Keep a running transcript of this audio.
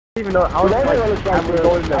Even though I was like, I was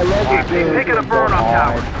going to taking a burn on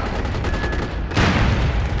tower.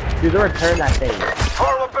 Dude, they're repairing that thing.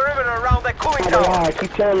 Form a perimeter around that cooling tower. I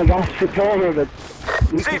keep telling the guys to repair it,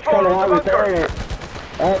 but we keep trying to have repairing it.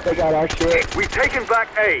 Oh, they got our shit. We've taken back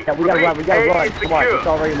A. Yeah, we gotta run, Come on, it's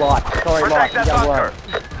already locked. It's already locked, we gotta run.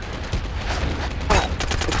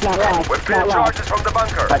 It's not locked. We're clearing charges from the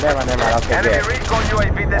bunker. Never mind, okay, Enemy good. recon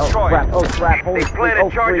UAV destroyed. Oh crap, holy They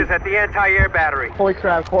planted charges at the anti-air battery. Holy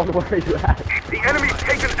crap, Colin, where are you at? The enemy's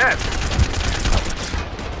taken F.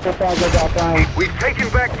 We've taken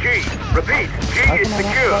back G. Repeat, G is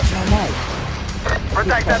secure.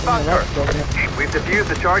 Protect that bunker. We've defused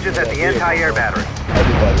the charges at the anti-air battery.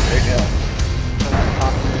 Everybody, right now.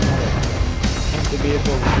 The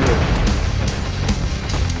vehicle's here.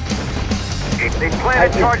 They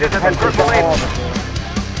planted charges at the purple aim.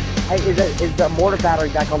 Hey, is the mortar battery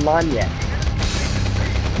back online yet?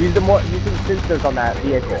 Use the sensors on that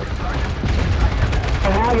vehicle.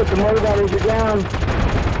 I have it, the motor batteries are down.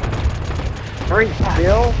 Hurry,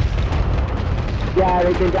 Bill? Yeah,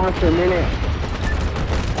 they've been down for a minute.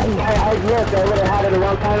 I looked, I would have had it a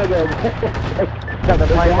long time ago. No, they're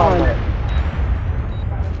playing on it.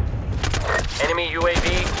 Enemy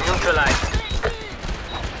UAV neutralized.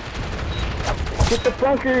 Get the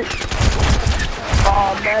bunker.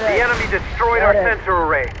 Oh, man. The enemy destroyed our sensor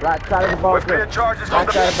array. Right side of the bunker. We're clearing charges from Right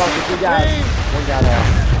the side of the bunker, 2 guys. 1 guy now.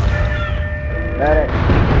 Medic.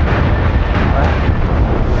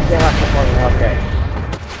 I can't left the bunker, okay.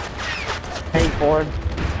 Hang for him.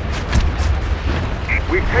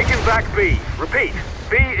 We've taken back B. Repeat,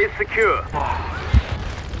 B is secure.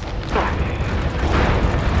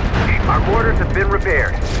 Our mortars have been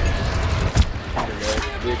repaired.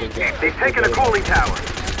 They've taken a cooling tower.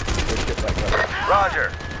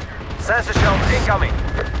 Roger. Sensor shells incoming.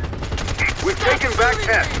 We've taken back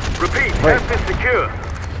F. Repeat, F is secure.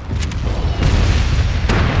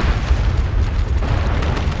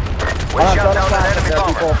 We shot down an enemy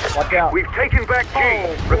bomber. Watch out. We've taken back G.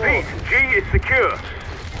 Repeat, G is secure.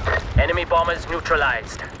 Enemy bombers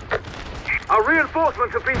neutralized. Our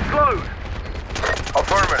reinforcements have been slowed.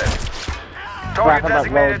 Affirmative. Crap, Target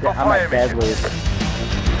designated for I'm fire at dead mission. loose.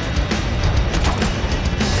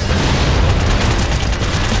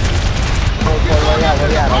 Where you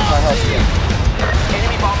at? I'm trying to help you.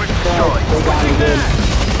 Enemy bombers destroyed.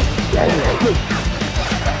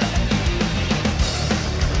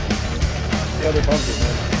 The other bunker,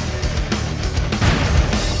 man.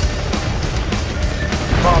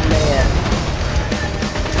 Oh, man.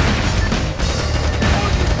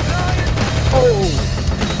 Oh!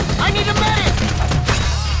 I need a medic!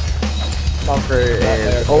 Bunker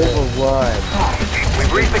is overrun.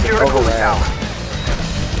 We've resecured a cooling tower.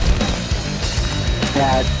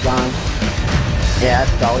 Yeah, it's gone. Yeah,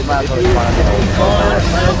 that's all. We might as well find it.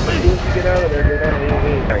 Get out of there, get out of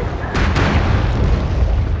there.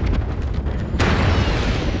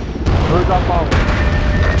 Who's up on?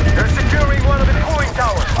 They're securing one of the cooling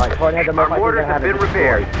towers. Alright, go ahead and Our mortars have been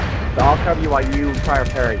repaired. So I'll cover you while you try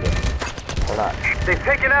repairing it. Or not. They've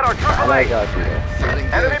taken out our I AAA. got you.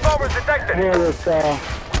 Enemy bombers detected. Here, this,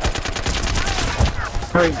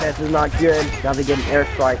 Hurry, this is not good. Now they get an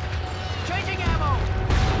airstrike. Changing ammo!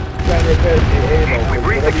 We've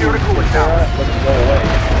resecured a cooling tower.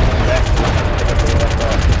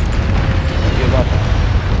 Give up.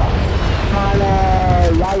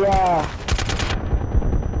 yeah.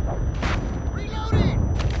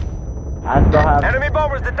 Reloading! I still have Enemy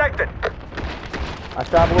bombers detected. a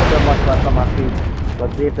little bit much left on my feet.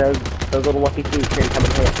 Let's see if those little lucky feet can come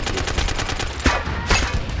and hit.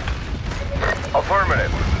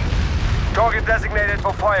 Affirmative. Target designated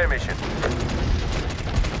for fire mission.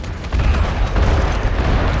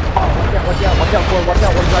 Watch out, Gordon, watch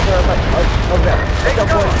out, one's right there, over there. Take Watch out,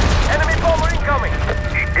 cover. Gordon. Enemy bomber incoming.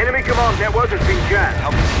 Enemy command network has been jammed.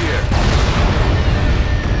 Help is here.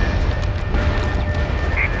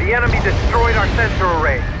 The enemy destroyed our sensor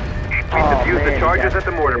array. We defused the charges at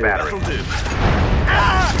the mortar battery.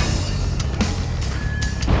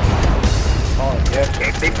 Oh,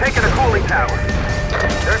 yes. They've taken a cooling tower.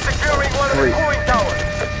 They're securing one of the cooling towers.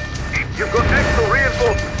 You've got extra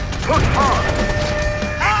reinforcements. Push hard.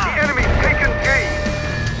 The enemy's taken G.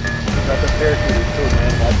 Got the parachute too,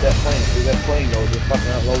 man. That's that plane. See that plane though, just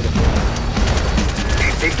fucking unloaded.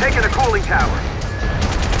 They've taken a cooling tower.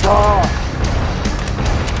 Oh,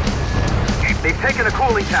 They've taken a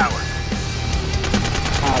cooling tower.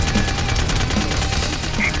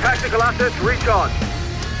 Tactical assets recharged.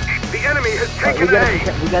 The enemy has taken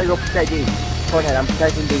A. we gotta go protect D. Go ahead, I'm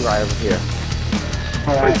protecting D right over here.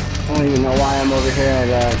 Alright, I don't even know why I'm over here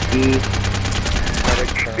at, B.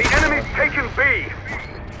 The enemy's taken B.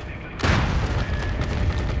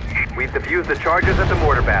 We've defused the charges at the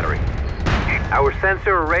mortar battery. Our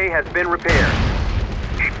sensor array has been repaired.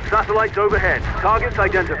 Satellites overhead. Targets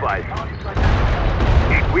identified.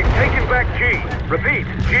 We've taken back G. Repeat,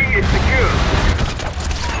 G is secure.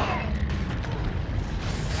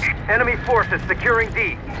 Enemy forces securing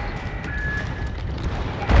D.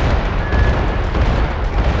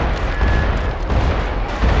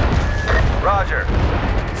 Roger.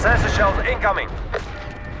 Sensor shells incoming.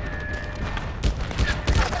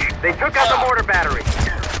 They took out the mortar battery.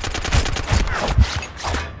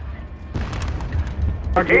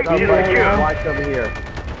 H is secure. Watch over here.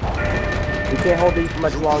 We can't hold these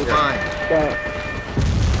much longer.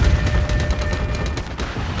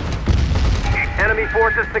 Enemy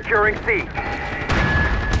forces securing C.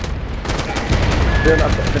 The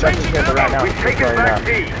best is here right now. We've taken back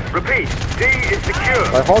D. Repeat, D is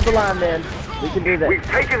secure. But hold the line, man. We can do this. We've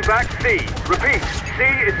taken back C. Repeat, C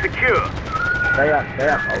is secure. Stay up, stay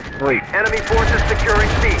up. Oh, sweet. Enemy forces securing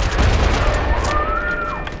C.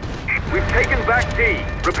 We've taken back D.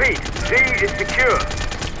 Repeat, D is secure.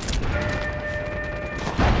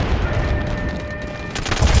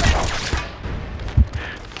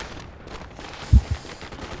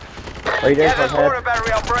 Are you there Get for this mortar head?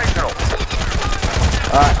 battery operational.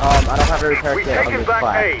 Alright, I don't have a repair We've kit on taken this back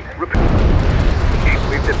class. A.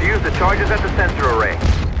 We've defused the charges at the sensor array.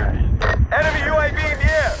 Enemy UAV in the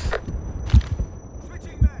air.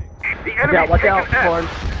 The enemy's Watch taken out, F. Corn.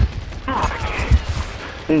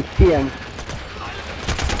 Didn't see him.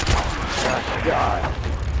 God.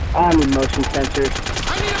 I need motion sensors.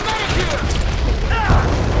 I need a medic here!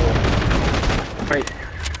 Great.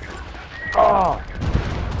 Oh!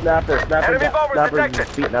 Snapper, Enemy bombers snapper's detected.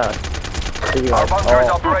 just beating us. Beating Our us. bunker is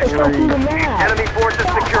Oh, operational. Enemy forces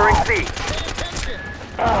securing C.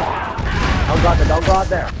 don't go out there, don't go out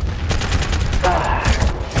there.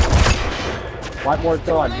 One more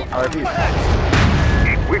still on. Repeat.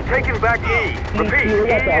 We've taken back E. Repeat, We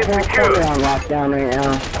got E that is whole secure. corner on lockdown right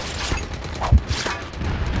now.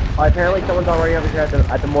 Apparently someone's already over here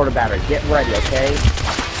at the mortar battery. Get ready, okay?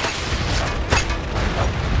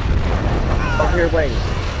 Over here, wait.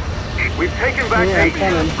 We've taken back Yeah, I'm H.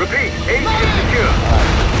 coming. Repeat, H is secure.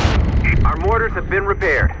 Our mortars have been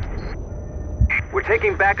repaired. We're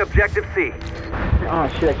taking back objective C. Oh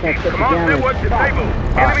shit, I can't set the Command damage. network disabled.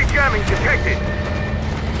 Enemy jamming detected.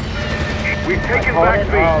 We've taken Hold back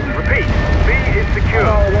it, B. Repeat, B is secure.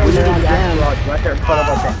 Oh, We they're need on the gas jam. lodge right there in front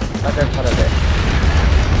of us. Right there in front of it.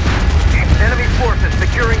 Enemy forces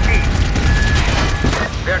securing D.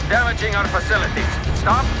 They're damaging our facilities.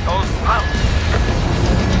 Stop those pumps.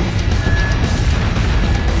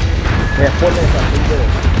 Yeah, 4 minutes left. We can do it.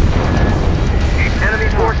 Enemy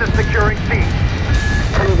forces securing C.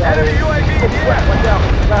 Enemy UAV in the air. Watch out,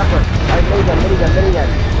 snapper. Minigun.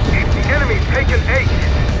 The enemy's taken H.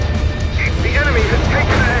 The enemy has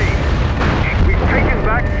taken A. We've taken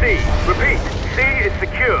back C. Repeat, C is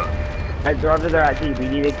secure. They're under their ID. We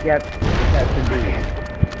need to get to B.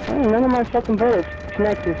 Oh, none of my fucking bullets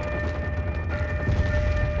connected.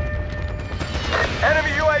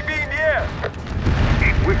 Enemy UAV in the air.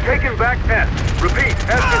 We've taken back S. Repeat,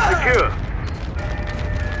 S is secure.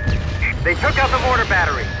 They took out the mortar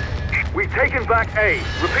battery. We've taken back A.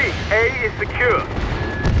 Repeat, A is secure.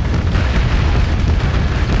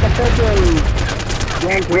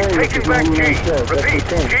 We've taken back G. Repeat,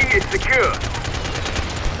 G is secure.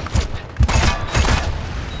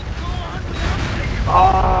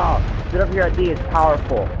 Oh! Sit up here at D is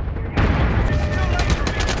powerful.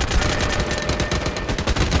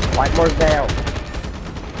 Whitemore's down.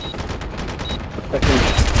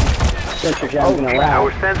 Sensor jam's gonna allow.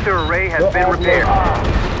 Our sensor array has been repaired.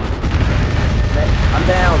 I'm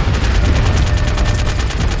down.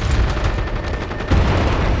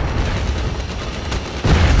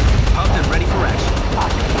 Pumped and ready for action.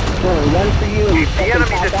 Run for you and The fucking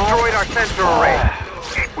enemy pop out. destroyed our sensor array.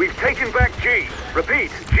 We've taken back G.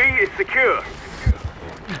 Repeat, G is secure.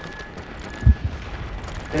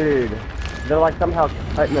 Dude, they're like somehow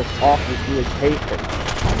cutting us off with communication.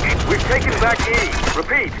 We've taken back E.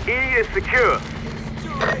 Repeat, E is secure.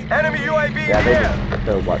 Enemy UAV in Yeah, the they air. just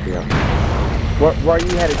so what, you know. Where are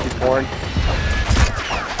you headed to, Corn?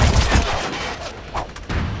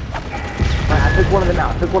 I took one of them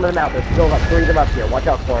out. There's still like 3 of them up here. Watch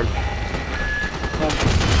out, Corn.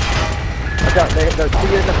 Watch out. There's 2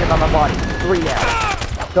 units up here on my body. 3 now.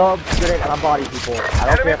 Sub, grenade on my body, people. I don't care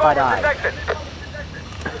Enemy if I bombers die. detected.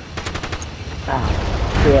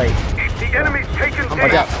 Too late. The enemy's taken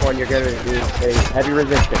Watch D. out, Corn. You're going to do a heavy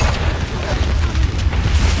resistance.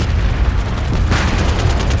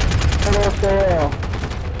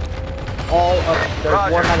 all of, there's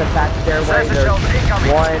Roger. one on the back stairway, Sensor there's shells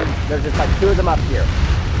incoming. one, there's just like 2 of them up here.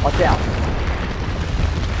 Watch out.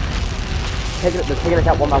 They're taking us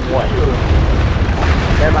out one by one.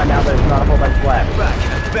 Never mind, now there's not a whole bunch left.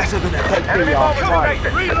 Back. Better than ever. Take 2, Enemy y'all. bomb Come on.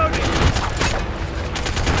 detected. Reloading.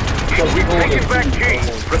 We've taken back G.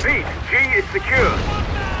 Repeat, G is secure.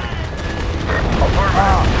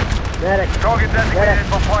 Affirmative. Medic, Target designated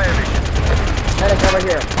for fire mission. medic over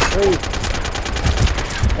here, please.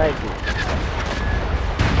 Thank you.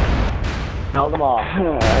 Held them off.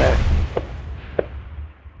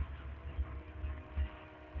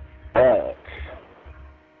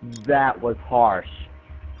 That was harsh.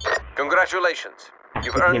 Congratulations.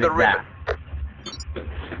 You've Give earned it the ribbon.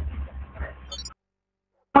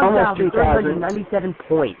 Almost 2,000. 1,397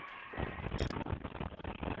 points.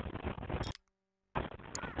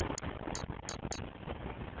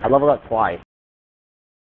 I leveled up twice.